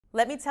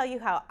Let me tell you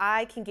how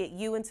I can get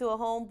you into a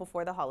home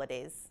before the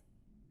holidays.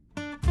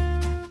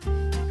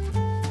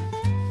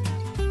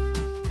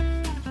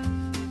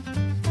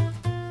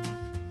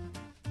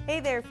 Hey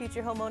there,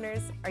 future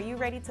homeowners. Are you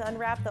ready to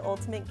unwrap the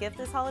ultimate gift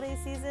this holiday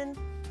season?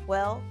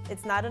 Well,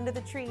 it's not under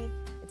the tree.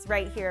 It's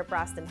right here at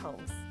Braustin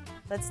Homes.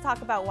 Let's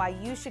talk about why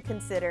you should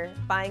consider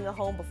buying a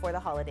home before the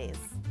holidays.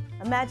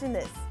 Imagine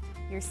this.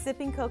 You're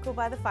sipping cocoa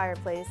by the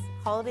fireplace,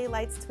 holiday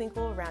lights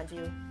twinkle around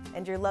you,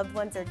 and your loved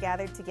ones are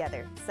gathered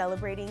together,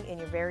 celebrating in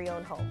your very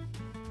own home.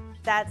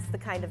 That's the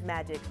kind of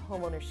magic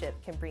homeownership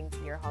can bring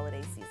to your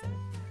holiday season.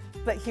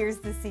 But here's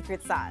the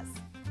secret sauce.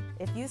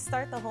 If you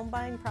start the home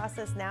buying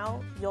process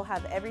now, you'll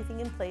have everything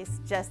in place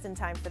just in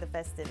time for the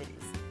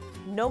festivities.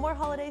 No more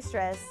holiday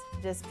stress,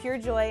 just pure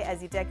joy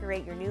as you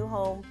decorate your new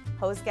home,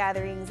 host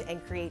gatherings,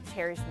 and create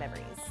cherished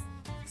memories.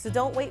 So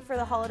don't wait for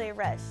the holiday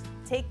rush.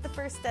 Take the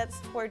first steps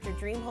towards your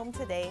dream home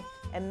today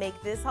and make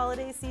this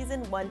holiday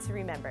season one to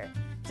remember.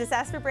 Just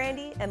ask for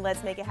Brandy and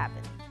let's make it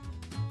happen.